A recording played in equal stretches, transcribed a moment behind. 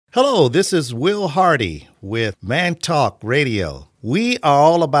Hello, this is Will Hardy with Man Talk Radio. We are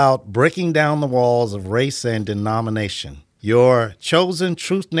all about breaking down the walls of race and denomination. Your Chosen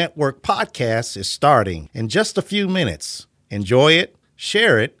Truth Network podcast is starting in just a few minutes. Enjoy it,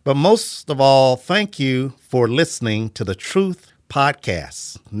 share it, but most of all, thank you for listening to the Truth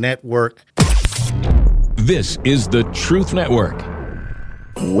Podcast Network. This is the Truth Network.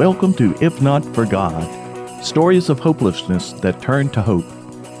 Welcome to If Not For God, stories of hopelessness that turn to hope.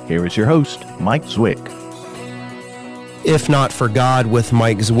 Here is your host, Mike Zwick. If Not For God with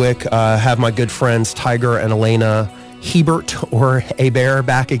Mike Zwick. Have my good friends Tiger and Elena Hebert, or Hebert,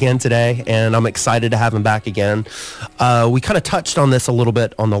 back again today, and I'm excited to have him back again. We kind of touched on this a little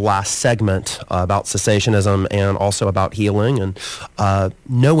bit on the last segment about cessationism and also about healing and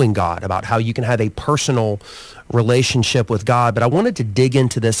knowing God, about how you can have a personal relationship with God, but I wanted to dig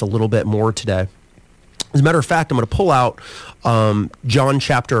into this a little bit more today. As a matter of fact, I'm going to pull out John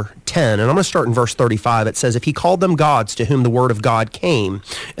chapter 10, and I'm going to start in verse 35. It says, "If he called them gods to whom the word of God came,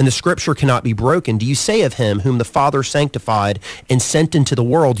 and the scripture cannot be broken, do you say of him whom the Father sanctified and sent into the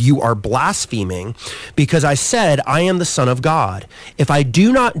world, you are blaspheming? Because I said, I am the Son of God. If I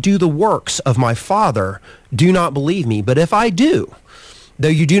do not do the works of my Father, do not believe me. But if I do, though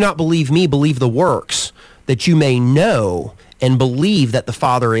you do not believe me, believe the works, that you may know and believe that the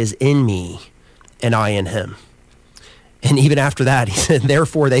Father is in me, and I in him." And even after that, he said,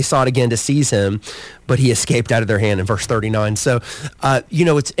 "Therefore they sought again to seize him, but he escaped out of their hand," in verse 39. So,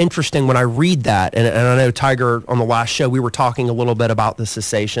 it's interesting when I read that, and I know, Tiger, on the last show, we were talking a little bit about the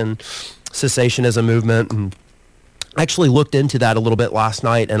cessationism movement, and I actually looked into that a little bit last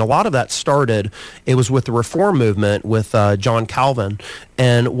night, and a lot of that it was with the Reform movement with John Calvin.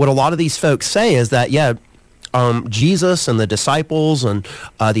 And what a lot of these folks say is that, Jesus and the disciples and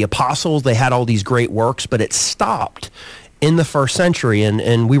the apostles, they had all these great works, but it stopped in the first century.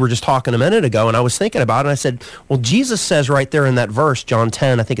 And we were just talking a minute ago, and I was thinking about it, and I said, well, Jesus says right there in that verse, John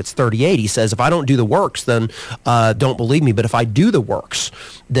 10, I think it's 38, he says, if I don't do the works, then don't believe me. But if I do the works,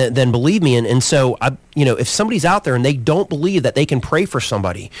 then believe me. And so, if somebody's out there and they don't believe that they can pray for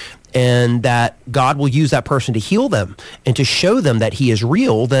somebody and that God will use that person to heal them and to show them that he is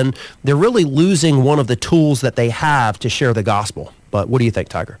real, then they're really losing one of the tools that they have to share the gospel. But what do you think,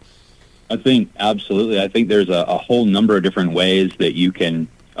 Tiger? I think absolutely. I think there's a whole number of different ways that you can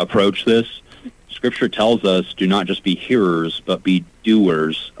approach this. Scripture tells us do not just be hearers, but be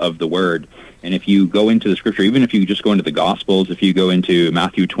doers of the word. And if you go into the scripture, even if you just go into the Gospels, if you go into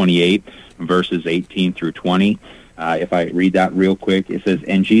Matthew 28, verses 18 through 20, if I read that real quick, it says,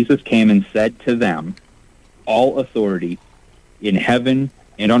 "And Jesus came and said to them, all authority in heaven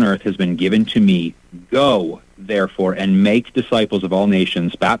and on earth has been given to me. Go, therefore, and make disciples of all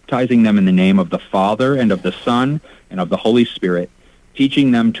nations, baptizing them in the name of the Father and of the Son and of the Holy Spirit, teaching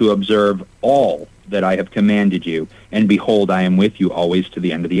them to observe all that I have commanded you. And behold, I am with you always to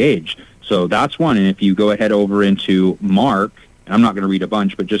the end of the age." So that's one. And if you go ahead over into Mark, and I'm not going to read a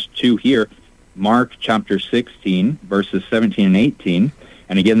bunch, but just two here, Mark chapter 16, verses 17 and 18.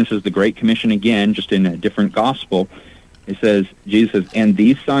 And again, this is the Great Commission again, just in a different gospel. It says, Jesus says, "And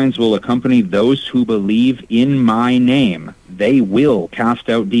these signs will accompany those who believe in my name. They will cast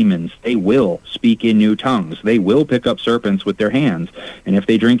out demons. They will speak in new tongues. They will pick up serpents with their hands. And if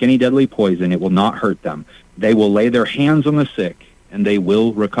they drink any deadly poison, it will not hurt them. They will lay their hands on the sick, and they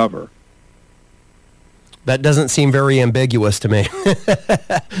will recover." That doesn't seem very ambiguous to me.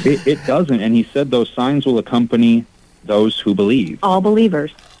 It doesn't. And he said those signs will accompany those who believe. All believers.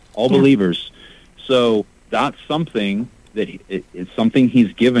 All believers. So that's something that it's something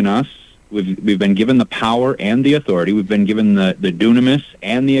he's given us. We've been given the power and the authority. We've been given the dunamis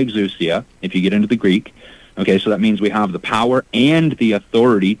and the exousia, if you get into the Greek. Okay, so that means we have the power and the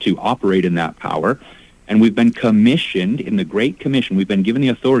authority to operate in that power. And we've been commissioned in the Great Commission. We've been given the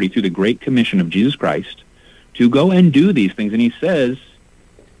authority through the Great Commission of Jesus Christ to go and do these things. And he says,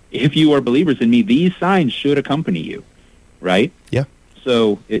 if you are believers in me, these signs should accompany you, right? Yeah.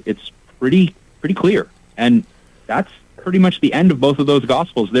 So it's pretty clear. And that's pretty much the end of both of those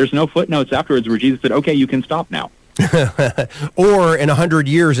Gospels. There's no footnotes afterwards where Jesus said, okay, you can stop now. Or in 100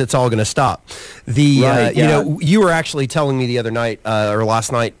 years, it's all going to stop. Right, You were actually telling me the other night, or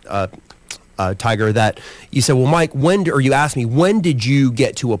last night, Tiger, that you said, well, Mike, you asked me, when did you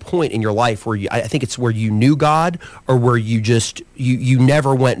get to a point in your life where I think it's where you knew God, or where you just, you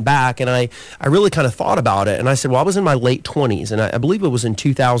never went back? And I really kind of thought about it. And I said, well, I was in my late 20s, and I believe it was in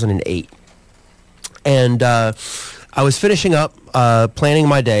 2008. And I was finishing up planning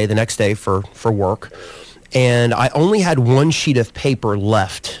my day the next day for work, and I only had one sheet of paper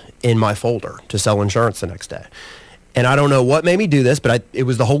left in my folder to sell insurance the next day. And I don't know what made me do this, but it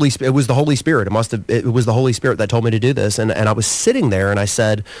was the Holy Spirit. It was the Holy Spirit. It was the Holy Spirit that told me to do this. And I was sitting there and I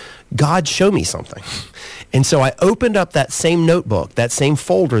said, God, show me something. And so I opened up that same notebook, that same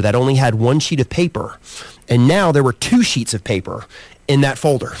folder that only had one sheet of paper. And now there were 2 sheets of paper in that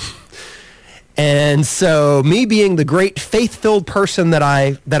folder. And so me being the great faith-filled person that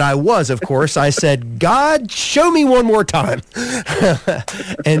I was, of course, I said, God, show me one more time.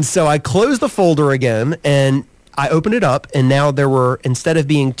 And so I closed the folder again and I opened it up, and now there were, instead of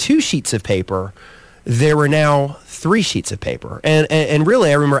being 2 sheets of paper, there were now 3 sheets of paper. And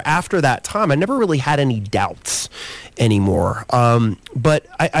really, I remember after that time, I never really had any doubts anymore. But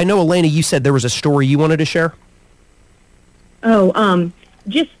I know, Elena, you said there was a story you wanted to share?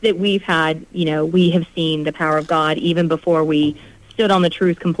 Just that we've had, we have seen the power of God even before we stood on the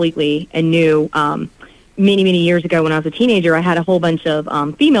truth completely and knew. Many, many years ago when I was a teenager, I had a whole bunch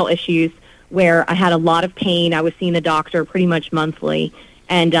of female issues where I had a lot of pain. I was seeing the doctor pretty much monthly.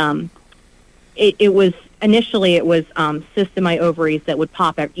 And it was cysts in my ovaries that would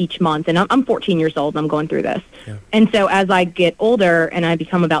pop each month. And I'm 14 years old and I'm going through this. Yeah. And so as I get older and I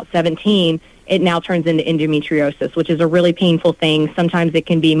become about 17, it now turns into endometriosis, which is a really painful thing. Sometimes it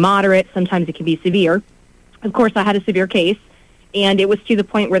can be moderate. Sometimes it can be severe. Of course, I had a severe case. And it was to the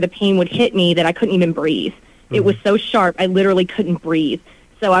point where the pain would hit me that I couldn't even breathe. Mm-hmm. It was so sharp, I literally couldn't breathe.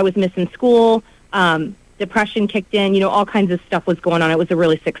 So I was missing school, depression kicked in, all kinds of stuff was going on. It was a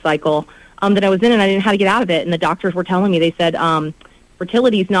really sick cycle that I was in, and I didn't know how to get out of it. And the doctors were telling me, they said,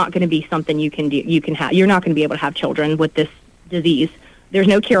 fertility is not going to be something you can do. You're not going to be able to have children with this disease. There's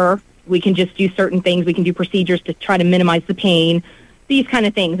no cure. We can just do certain things. We can do procedures to try to minimize the pain, these kind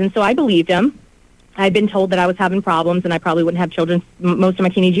of things. And so I believed him. I'd been told that I was having problems and I probably wouldn't have children most of my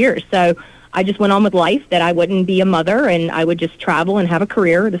teenage years. So I just went on with life, that I wouldn't be a mother and I would just travel and have a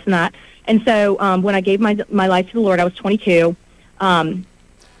career, this and that. And so when I gave my life to the Lord, I was 22.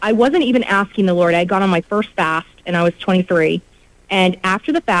 I wasn't even asking the Lord. I had gone on my first fast and I was 23. And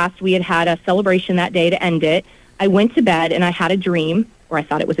after the fast, we had a celebration that day to end it. I went to bed and I had a dream, or I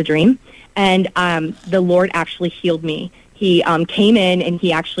thought it was a dream. And the Lord actually healed me. He came in and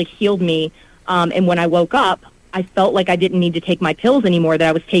he actually healed me. And when I woke up, I felt like I didn't need to take my pills anymore that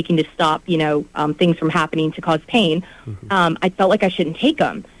I was taking to stop, things from happening to cause pain. Mm-hmm. I felt like I shouldn't take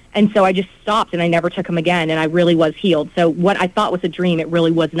them. And so I just stopped and I never took them again. And I really was healed. So what I thought was a dream, it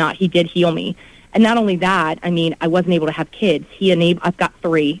really was not. He did heal me. And not only that, I wasn't able to have kids. I've got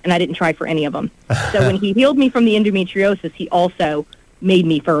 3 and I didn't try for any of them. So when he healed me from the endometriosis, he also made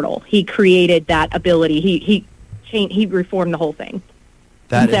me fertile. He created that ability. He reformed the whole thing.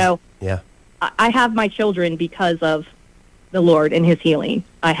 Yeah. I have my children because of the Lord and his healing.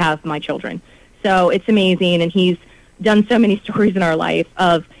 I have my children. So it's amazing. And he's done so many stories in our life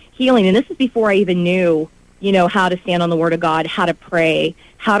of healing. And this is before I even knew, how to stand on the word of God, how to pray,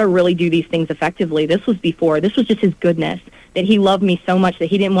 how to really do these things effectively. This was just his goodness, that he loved me so much that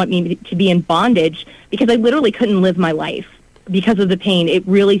he didn't want me to be in bondage, because I literally couldn't live my life because of the pain. It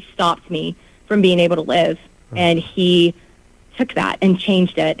really stopped me from being able to live. And he took that and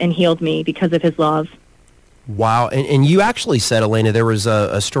changed it and healed me because of his love. Wow. And you actually said, Elena, there was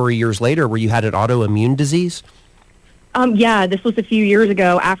a story years later where you had an autoimmune disease? Yeah, this was a few years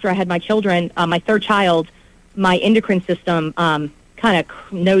ago after I had my children. My third child, my endocrine system kind of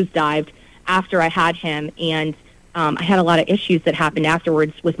nosedived after I had him, and I had a lot of issues that happened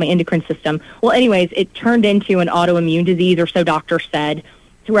afterwards with my endocrine system. Well, anyways, it turned into an autoimmune disease, or so doctors said,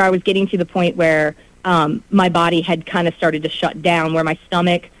 to where I was getting to the point where my body had kind of started to shut down, where my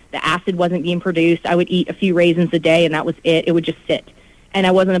stomach, the acid wasn't being produced. I would eat a few raisins a day, and that was it. It would just sit. And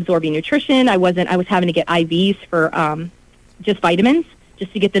I wasn't absorbing nutrition. I was having to get IVs for just vitamins,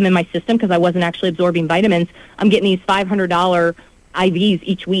 just to get them in my system, because I wasn't actually absorbing vitamins. I'm getting these $500 IVs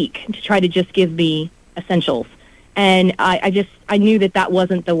each week to try to just give me essentials. And I knew that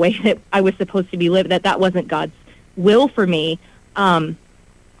wasn't the way that I was supposed to be living, that wasn't God's will for me.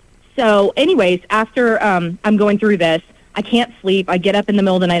 So anyways, after I'm going through this, I can't sleep. I get up in the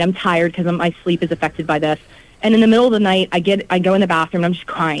middle of the night. I'm tired because my sleep is affected by this. And in the middle of the night, I go in the bathroom, and I'm just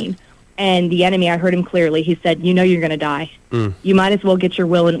crying. And the enemy, I heard him clearly. He said, you're going to die. You might as well get your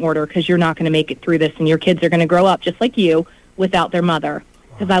will in order, because you're not going to make it through this, and your kids are going to grow up just like you without their mother,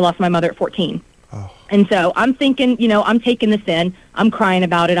 because I lost my mother at 14. Oh. And so I'm thinking, I'm taking this in. I'm crying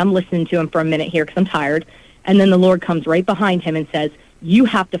about it. I'm listening to him for a minute here because I'm tired. And then the Lord comes right behind him and says, you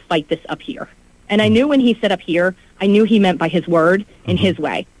have to fight this up here. And I knew when he said up here, I knew he meant by his word and his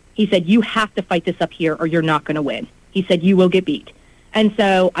way. He said, you have to fight this up here or you're not going to win. He said, you will get beat. And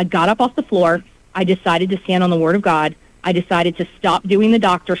so I got up off the floor. I decided to stand on the word of God, I decided to stop doing the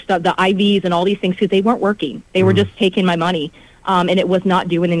doctor stuff, the IVs and all these things, because they weren't working. They were just taking my money, and it was not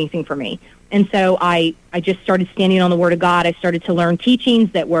doing anything for me. And so I just started standing on the Word of God. I started to learn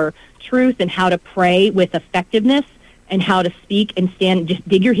teachings that were truth and how to pray with effectiveness and how to speak and stand, just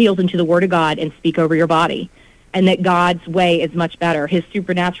dig your heels into the Word of God and speak over your body. And that God's way is much better. His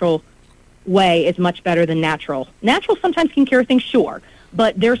supernatural way is much better than natural. Natural sometimes can cure things, sure.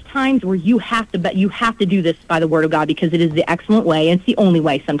 But there's times where you have to do this by the Word of God, because it is the excellent way, and it's the only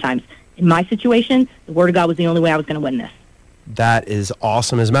way sometimes. In my situation, the Word of God was the only way I was going to win this. That is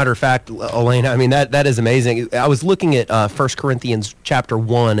awesome. As a matter of fact, Elena, I mean, that is amazing. I was looking at 1 Corinthians chapter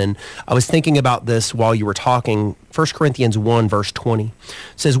 1, and I was thinking about this while you were talking. 1 Corinthians 1, verse 20 it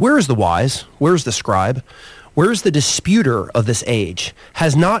says, "Where is the wise? Where is the scribe? Where is the disputer of this age?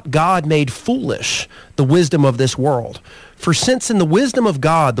 Has not God made foolish the wisdom of this world? For since in the wisdom of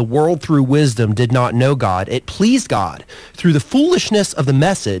God, the world through wisdom did not know God, it pleased God through the foolishness of the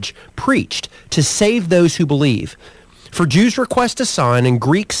message preached to save those who believe. For Jews request a sign and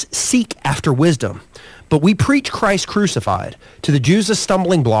Greeks seek after wisdom. But we preach Christ crucified, to the Jews a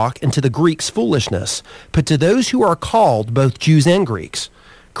stumbling block and to the Greeks foolishness, but to those who are called, both Jews and Greeks,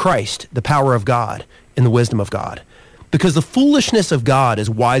 Christ, the power of God and the wisdom of God. Because the foolishness of God is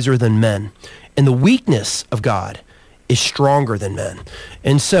wiser than men, and the weakness of God is stronger than men."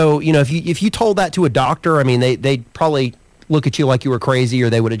 And so, if you told that to a doctor, I mean, they'd probably look at you like you were crazy, or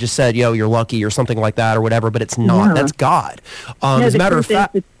they would have just said, "Yo, you're lucky," or something like that, or whatever. But it's not. Yeah. That's God. As a matter of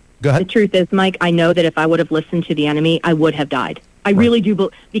fact, go ahead. The truth is, Mike, I know that if I would have listened to the enemy, I would have died. I really do,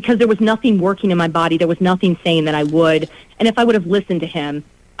 because there was nothing working in my body. There was nothing saying that I would. And if I would have listened to him,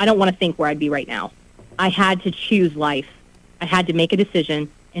 I don't want to think where I'd be right now. I had to choose life. I had to make a decision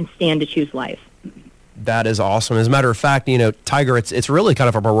and stand to choose life. That is awesome. As a matter of fact, Tiger, it's really kind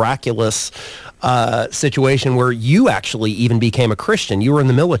of a miraculous situation where you actually even became a Christian. You were in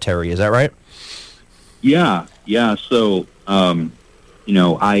the military, is that right? Yeah. So,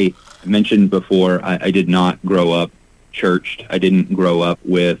 I mentioned before, I did not grow up churched. I didn't grow up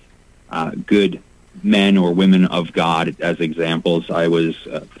with good men or women of God as examples. I was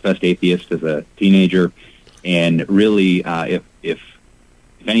a professed atheist as a teenager, and really, if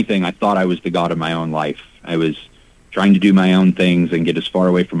anything, I thought I was the God of my own life. I was trying to do my own things and get as far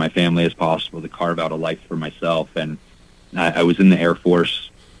away from my family as possible to carve out a life for myself. And I was in the Air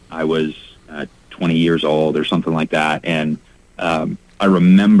Force. I was 20 years old or something like that. And I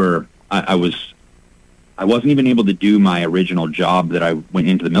remember I wasn't even able to do my original job that I went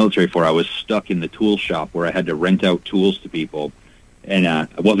into the military for. I was stuck in the tool shop where I had to rent out tools to people, and I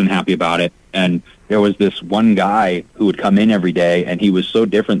wasn't happy about it. And there was this one guy who would come in every day, and he was so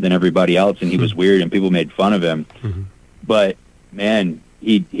different than everybody else, and he was weird, and people made fun of him. Mm-hmm. But, man,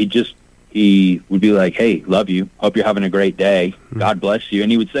 he would be like, "Hey, love you. Hope you're having a great day. Mm-hmm. God bless you."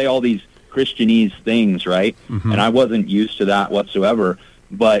 And he would say all these Christianese things, right? Mm-hmm. And I wasn't used to that whatsoever.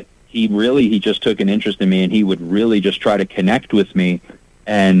 But he just took an interest in me, and he would really just try to connect with me.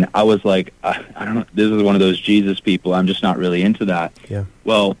 And I was like, I don't know, this is one of those Jesus people. I'm just not really into that. Yeah.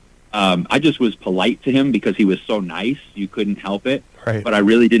 Well, I just was polite to him because he was so nice. You couldn't help it. Right. But I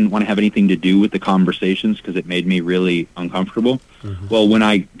really didn't want to have anything to do with the conversations because it made me really uncomfortable. Mm-hmm. Well, when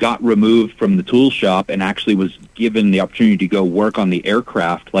I got removed from the tool shop and actually was given the opportunity to go work on the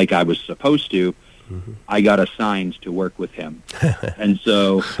aircraft like I was supposed to, mm-hmm. I got assigned to work with him. And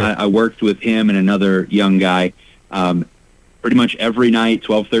so I worked with him and another young guy pretty much every night,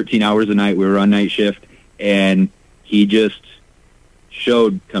 12, 13 hours a night. We were on night shift, and he just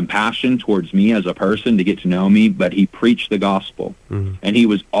showed compassion towards me as a person to get to know me, but he preached the gospel. Mm-hmm. And he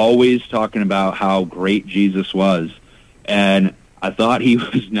was always talking about how great Jesus was. And I thought he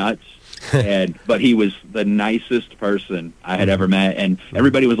was nuts, but he was the nicest person I had ever met. And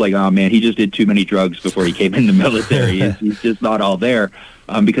everybody was like, "Oh, man, he just did too many drugs before he came in the military. He's just not all there,"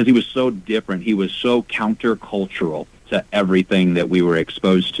 because he was so different. He was so countercultural to everything that we were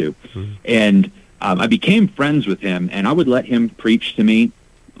exposed to. Mm-hmm. And I became friends with him, and I would let him preach to me,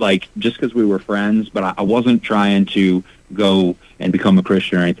 like, just because we were friends, but I wasn't trying to go and become a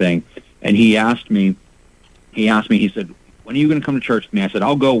Christian or anything. And he asked me, he said, "When are you going to come to church with me?" I said,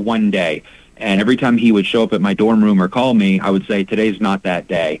 "I'll go one day." And every time he would show up at my dorm room or call me, I would say, "Today's not that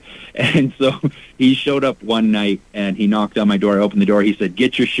day." And so he showed up one night, and he knocked on my door. I opened the door. He said,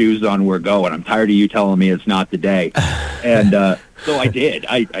 "Get your shoes on. We're going. I'm tired of you telling me it's not the day." And so I did.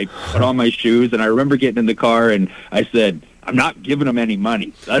 I put on my shoes, and I remember getting in the car, and I said, "I'm not giving him any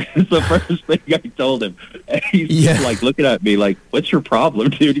money." That's the first thing I told him. And he's like looking at me like, "What's your problem,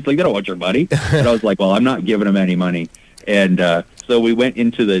 dude?" He's like, "They don't want your money." And I was like, "Well, I'm not giving him any money." And so we went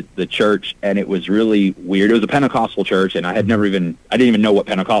into the church, and it was really weird. It was a Pentecostal church, and I didn't even know what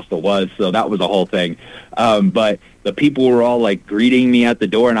Pentecostal was, so that was a whole thing. But the people were all like greeting me at the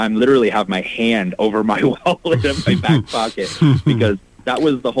door, and I literally have my hand over my wallet in my back pocket because that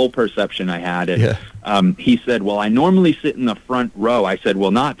was the whole perception I had. And he said, well, I normally sit in the front row. I said,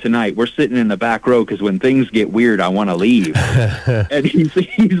 well, not tonight. We're sitting in the back row because when things get weird, I want to leave. And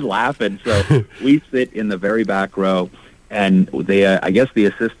he's laughing. So we sit in the very back row. And I guess the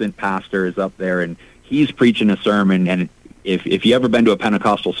assistant pastor is up there, and he's preaching a sermon. And if you ever been to a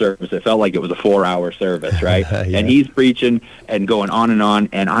Pentecostal service, it felt like it was a 4-hour service, right? And he's preaching and going on.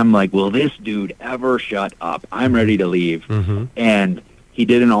 And I'm like, will this dude ever shut up? I'm ready to leave. And he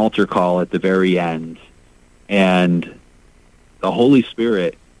did an altar call at the very end. And the Holy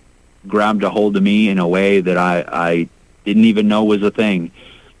Spirit grabbed a hold of me in a way that I didn't even know was a thing.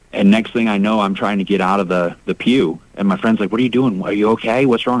 And next thing I know, I'm trying to get out of the pew. And my friend's like, what are you doing? Are you okay?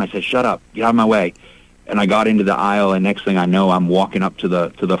 What's wrong? I said, shut up. Get out of my way. And I got into the aisle, and next thing I know, I'm walking up to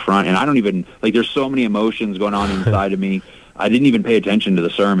the front. And I don't even, like, there's so many emotions going on inside of me. I didn't even pay attention to the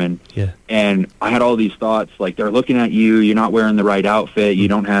sermon. And I had all these thoughts, like, they're looking at you. You're not wearing the right outfit. You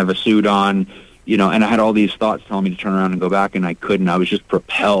don't have a suit on. And I had all these thoughts telling me to turn around and go back, and I couldn't. I was just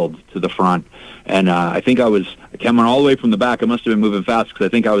propelled to the front. And I think I came on all the way from the back. I must have been moving fast because I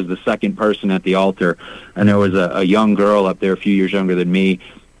think I was the second person at the altar. And there was a young girl up there, a few years younger than me.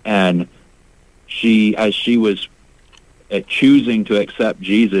 And as she was choosing to accept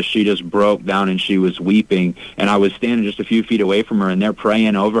Jesus, she just broke down and she was weeping. And I was standing just a few feet away from her, and they're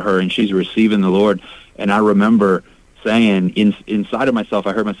praying over her, and she's receiving the Lord. And I remember saying inside of myself,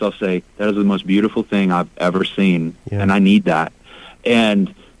 I heard myself say, that is the most beautiful thing I've ever seen, and I need that.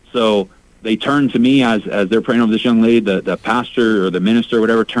 And so they turned to me as they're praying over this young lady. The pastor or the minister or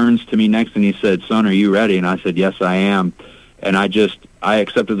whatever turns to me next, and he said, son, are you ready? And I said, yes, I am. And I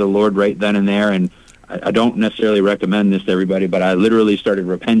accepted the Lord right then and there. And I don't necessarily recommend this to everybody, but I literally started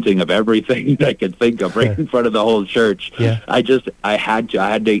repenting of everything I could think of right in front of the whole church. I had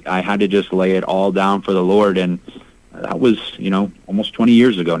to just lay it all down for the Lord. And that was, almost 20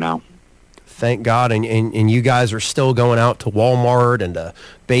 years ago now. Thank God. And you guys are still going out to Walmart and to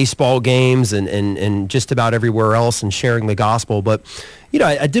baseball games and just about everywhere else and sharing the gospel. But,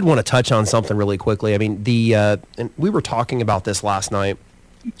 I did want to touch on something really quickly. I mean, and we were talking about this last night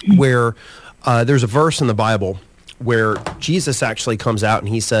where there's a verse in the Bible where Jesus actually comes out and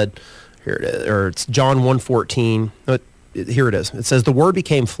he said, here it is, or it's John 1:14. Here it is. It says, the Word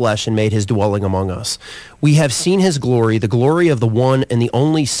became flesh and made his dwelling among us. We have seen his glory, the glory of the one and the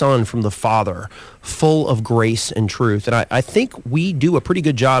only Son from the Father, full of grace and truth. And I think we do a pretty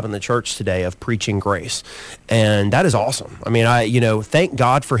good job in the church today of preaching grace. And that is awesome. I mean, thank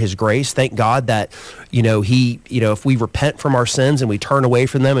God for his grace. Thank God that, if we repent from our sins and we turn away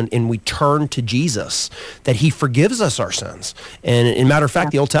from them and we turn to Jesus, that he forgives us our sins. And in matter of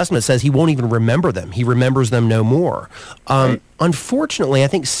fact, the Old Testament says he won't even remember them. He remembers them no more. Unfortunately, I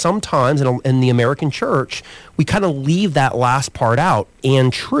think sometimes in the American church, we kind of leave that last part out,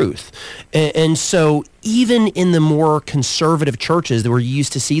 and truth. And so even in the more conservative churches that were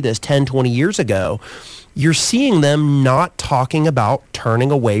used to see this 10, 20 years ago, you're seeing them not talking about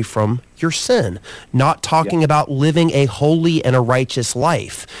turning away from your sin, not talking about living a holy and a righteous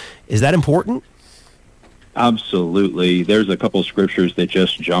life. Is that important? Absolutely. There's a couple scriptures that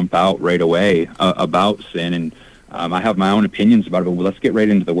just jump out right away about sin, and I have my own opinions about it, but let's get right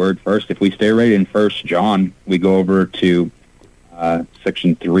into the word first. If we stay right in 1 John, we go over to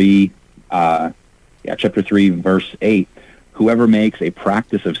section 3, chapter 3, verse 8. Whoever makes a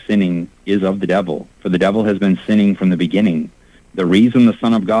practice of sinning is of the devil, for the devil has been sinning from the beginning. The reason the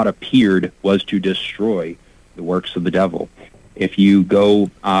Son of God appeared was to destroy the works of the devil. If you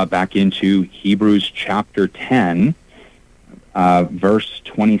go back into Hebrews chapter 10, verse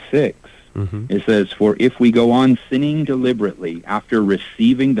 26, it says, for if we go on sinning deliberately after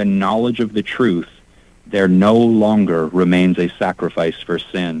receiving the knowledge of the truth, there no longer remains a sacrifice for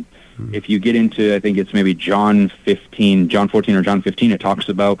sin. If you get into, I think it's maybe John 14 or John 15, it talks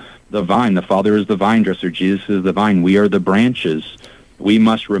about the vine. The Father is the vine dresser. Jesus is the vine. We are the branches. We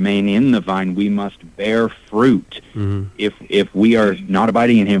must remain in the vine. We must bear fruit. If we are not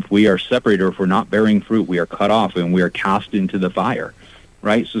abiding in him, if we are separated, or if we're not bearing fruit, we are cut off and we are cast into the fire.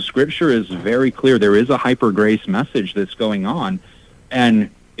 Right? So Scripture is very clear. There is a hyper grace message that's going on,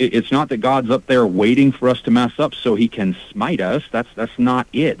 and it's not that God's up there waiting for us to mess up so he can smite us. That's not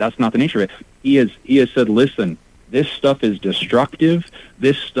it. That's not the nature of it. He has said, listen, This stuff is destructive.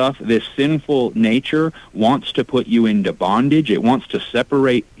 This stuff, this sinful nature wants to put you into bondage. It wants to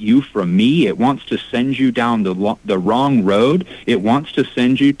separate you from me. It wants to send you down the wrong road. It wants to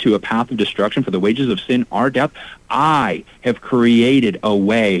send you to a path of destruction, for the wages of sin are death. I have created a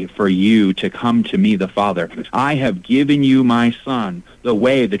way for you to come to me, the Father. I have given you my Son, the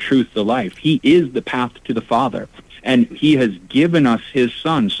way, the truth, the life. He is the path to the Father. And he has given us his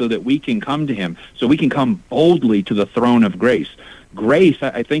Son so that we can come to him, so we can come boldly to the throne of grace. Grace,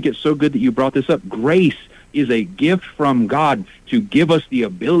 I think it's so good that you brought this up. Grace is a gift from God to give us the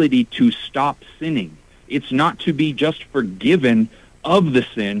ability to stop sinning. It's not to be just forgiven of the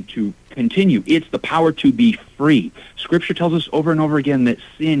sin to continue. It's the power to be free. Scripture tells us over and over again that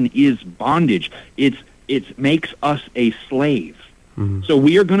sin is bondage. It makes us a slave. Mm-hmm. So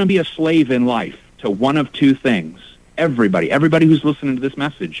we are going to be a slave in life to one of two things. Everybody who's listening to this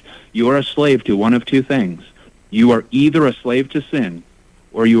message, you are a slave to one of two things. You are either a slave to sin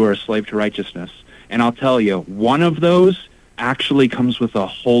or you are a slave to righteousness. And I'll tell you, one of those actually comes with a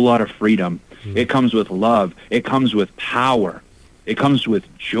whole lot of freedom. Mm-hmm. It comes with love. It comes with power. It comes with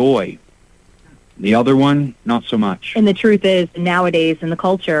joy. The other one, not so much. And the truth is, nowadays in the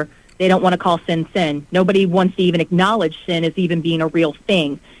culture, they don't want to call sin sin. Nobody wants to even acknowledge sin as even being a real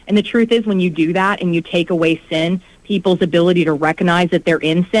thing. And the truth is, when you do that and you take away sin, people's ability to recognize that they're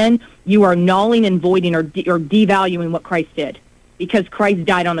in sin, you are nulling and voiding or devaluing what Christ did, because Christ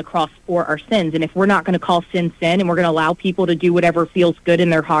died on the cross for our sins. And if we're not going to call sin sin and we're going to allow people to do whatever feels good in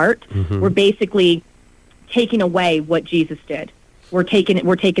their heart, we're basically taking away what Jesus did. We're taking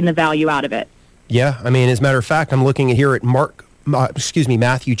the value out of it. Yeah, I mean, as a matter of fact, I'm looking here at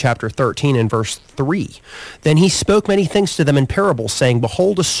Matthew chapter 13 and verse 3. Then he spoke many things to them in parables, saying,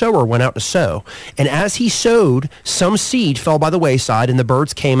 Behold, a sower went out to sow. And as he sowed, some seed fell by the wayside, and the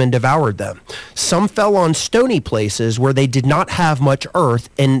birds came and devoured them. Some fell on stony places where they did not have much earth,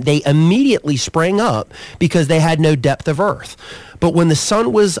 and they immediately sprang up because they had no depth of earth. But when the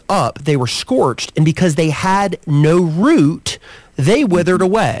sun was up, they were scorched, and because they had no root, they withered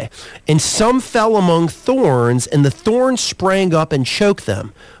away. And some fell among thorns, and the thorns sprang up and choked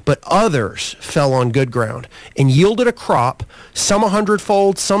them. But others fell on good ground and yielded a crop, some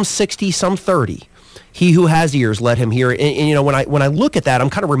 100-fold, some 60, some 30. He who has ears, let him hear. And you know, when I look at that, I'm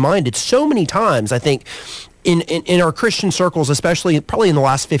kind of reminded so many times, I think, in our Christian circles, especially probably in the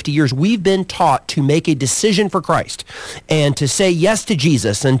last 50 years, we've been taught to make a decision for Christ and to say yes to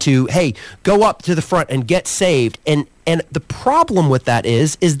Jesus and to, hey, go up to the front and get saved. And the problem with that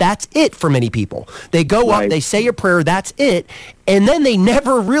is that's it for many people. They go up, they say a prayer, that's it, and then they're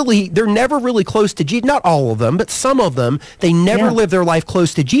never really close to Jesus. Not all of them, but some of them, they never live their life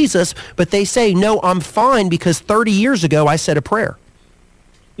close to Jesus, but they say, no, I'm fine because 30 years ago I said a prayer.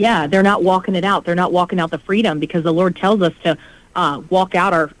 Yeah, they're not walking it out. They're not walking out the freedom, because the Lord tells us to walk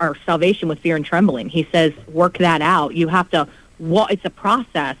out our salvation with fear and trembling. He says, work that out. You have to it's a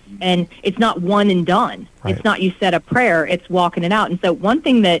process, and it's not one and done. Right. It's not you said a prayer, it's walking it out. And so one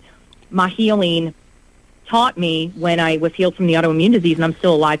thing that my healing taught me when I was healed from the autoimmune disease, and I'm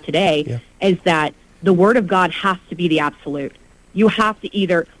still alive today, is that the Word of God has to be the absolute. You have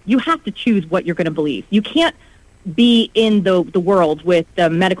to choose what you're going to believe. You can't be in the world with the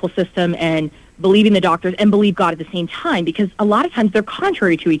medical system and believing the doctors and believe God at the same time, because a lot of times they're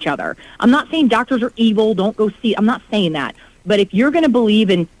contrary to each other. I'm not saying doctors are evil, don't go see, I'm not saying that. But if you're going to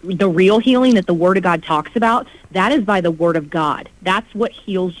believe in the real healing that the Word of God talks about, that is by the Word of God. That's what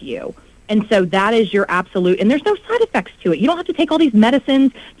heals you. And so that is your absolute, and there's no side effects to it. You don't have to take all these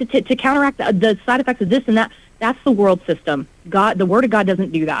medicines to counteract the side effects of this and that. That's the world system. The Word of God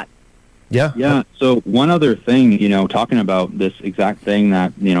doesn't do that. Yeah. So one other thing, talking about this exact thing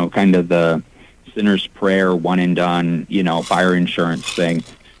that, kind of the sinner's prayer, one and done, fire insurance thing.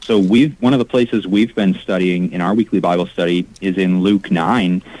 So one of the places we've been studying in our weekly Bible study is in Luke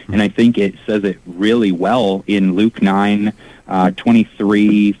 9, and I think it says it really well in Luke 9,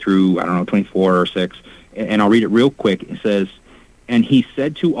 23 through, 24 or 6, and I'll read it real quick. It says, And he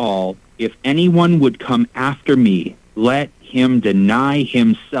said to all, If anyone would come after me, let him deny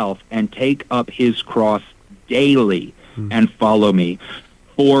himself and take up his cross daily and follow me.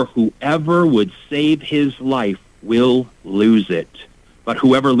 For whoever would save his life will lose it. But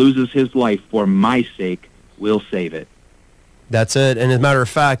whoever loses his life for my sake will save it. That's it. And as a matter of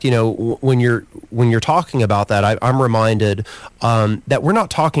fact, when you're talking about that, I'm reminded that we're not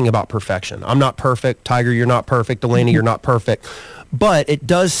talking about perfection. I'm not perfect. Tiger, you're not perfect. Elena, you're not perfect. But it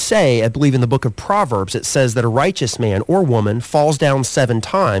does say, I believe in the book of Proverbs, it says that a righteous man or woman falls down 7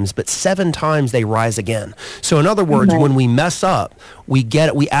 times, but 7 times they rise again. So in other words, when we mess up, we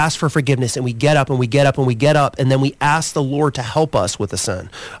ask for forgiveness, and we get up and we get up and we get up, and then we ask the Lord to help us with the sin.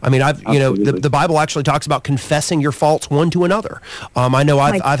 I mean, the Bible actually talks about confessing your faults one to another. I know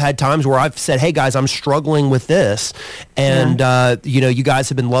I've had times where I've said, hey guys, I'm struggling with this, and you guys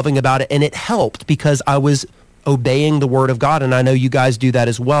have been loving about it, and it helped because I was obeying the word of God, and I know you guys do that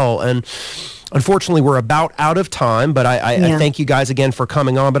as well. And unfortunately, we're about out of time, but I thank you guys again for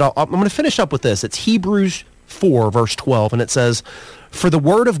coming on. But I'm going to finish up with this. It's Hebrews 4, verse 12, and it says, "For the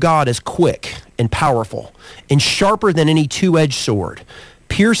word of God is quick and powerful and sharper than any two-edged sword,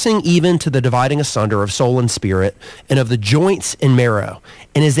 piercing even to the dividing asunder of soul and spirit and of the joints and marrow,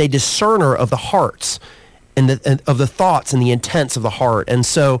 and is a discerner of the hearts and of the thoughts and the intents of the heart." And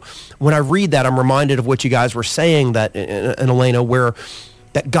so when I read that, I'm reminded of what you guys were saying, that, and Elena, where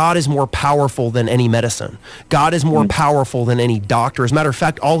that God is more powerful than any medicine. God is more powerful than any doctor. As a matter of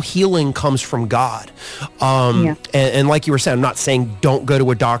fact, all healing comes from God. And like you were saying, I'm not saying don't go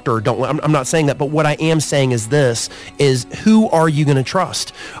to a doctor, or I'm not saying that, but what I am saying is this, is who are you going to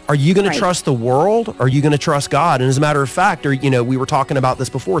trust? Are you going to trust the world? Or are you going to trust God? And as a matter of fact, we were talking about this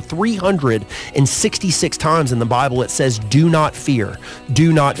before, 366 times in the Bible, it says, do not fear,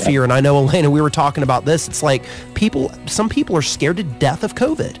 do not fear. And I know, Elena, we were talking about this. It's like some people are scared to death of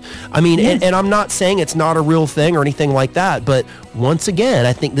COVID. I mean, and I'm not saying it's not a real thing or anything like that, but once again,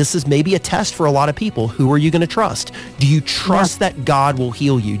 I think this is maybe a test for a lot of people. Who are you going to trust? Do you trust that God will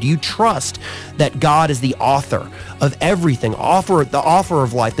heal you? Do you trust that God is the author of everything, the author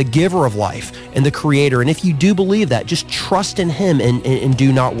of life, the giver of life, and the creator? And if you do believe that, just trust in him and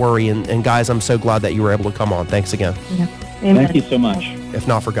do not worry. And guys, I'm so glad that you were able to come on. Thanks again. Yeah. Thank you so much. If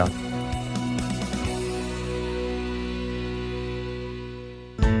not for God.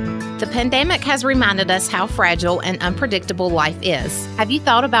 The pandemic has reminded us how fragile and unpredictable life is. Have you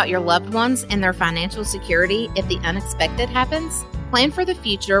thought about your loved ones and their financial security if the unexpected happens? Plan for the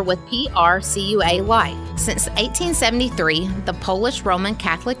future with PRCUA Life. Since 1873, the Polish Roman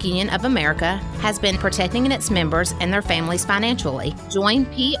Catholic Union of America has been protecting its members and their families financially. Join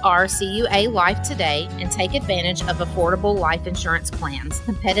PRCUA Life today and take advantage of affordable life insurance plans,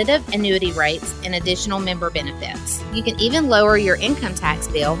 competitive annuity rates, and additional member benefits. You can even lower your income tax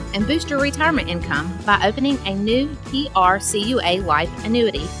bill and boost your retirement income by opening a new PRCUA Life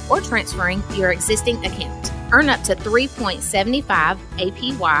annuity or transferring your existing account. Earn up to 3.75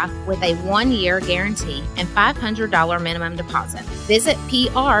 APY with a 1-year guarantee and $500 minimum deposit. Visit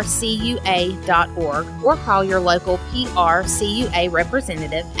prcua.org or call your local PRCUA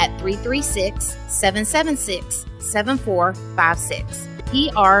representative at 336-776-7456.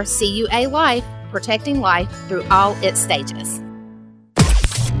 PRCUA Life, protecting life through all its stages.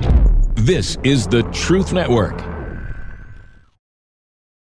 This is the Truth Network.